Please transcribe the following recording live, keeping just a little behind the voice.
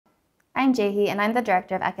I'm Jaehee, and I'm the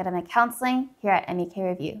Director of Academic Counseling here at MEK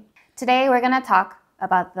Review. Today, we're going to talk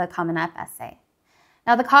about the Common App essay.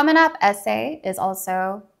 Now, the Common App essay is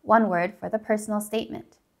also one word for the personal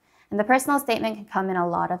statement. And the personal statement can come in a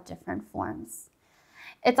lot of different forms.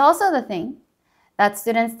 It's also the thing that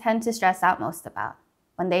students tend to stress out most about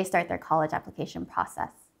when they start their college application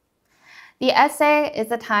process. The essay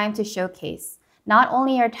is a time to showcase not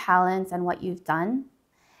only your talents and what you've done,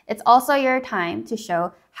 it's also your time to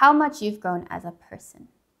show how much you've grown as a person.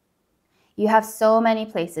 You have so many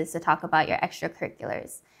places to talk about your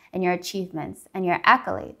extracurriculars and your achievements and your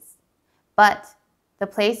accolades. But the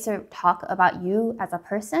place to talk about you as a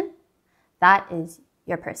person, that is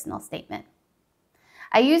your personal statement.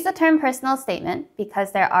 I use the term personal statement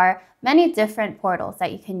because there are many different portals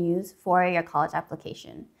that you can use for your college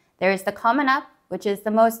application. There is the Common App, which is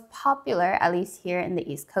the most popular, at least here in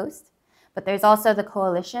the East Coast. But there's also the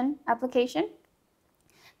Coalition application.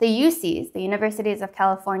 The UCs, the Universities of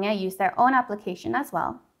California, use their own application as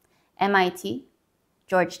well. MIT,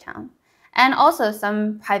 Georgetown, and also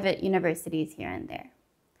some private universities here and there.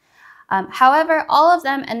 However, all of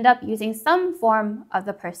them end up using some form of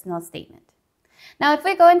the personal statement. Now, if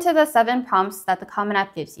we go into the 7 prompts that the Common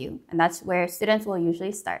App gives you, and that's where students will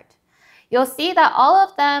usually start, you'll see that all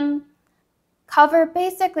of them cover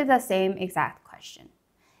basically the same exact question.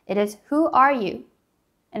 It is, who are you,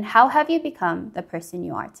 and how have you become the person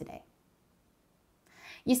you are today?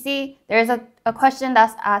 You see, there's a question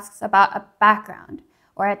that asks about a background,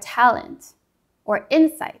 or a talent, or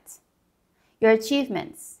insight, your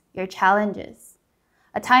achievements, your challenges,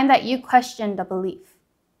 a time that you questioned a belief.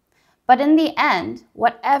 But in the end,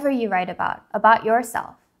 whatever you write about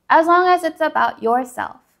yourself, as long as it's about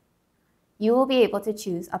yourself, you will be able to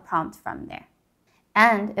choose a prompt from there.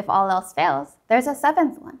 And if all else fails, there's a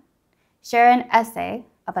 7th one. Share an essay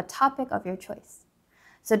of a topic of your choice.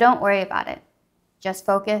 So don't worry about it. Just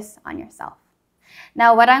focus on yourself.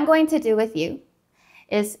 Now, what I'm going to do with you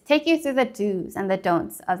is take you through the do's and the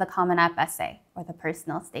don'ts of the Common App essay, or the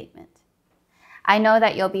personal statement. I know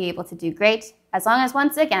that you'll be able to do great as long as,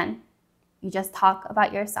 once again, you just talk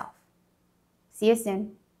about yourself. See you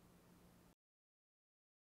soon.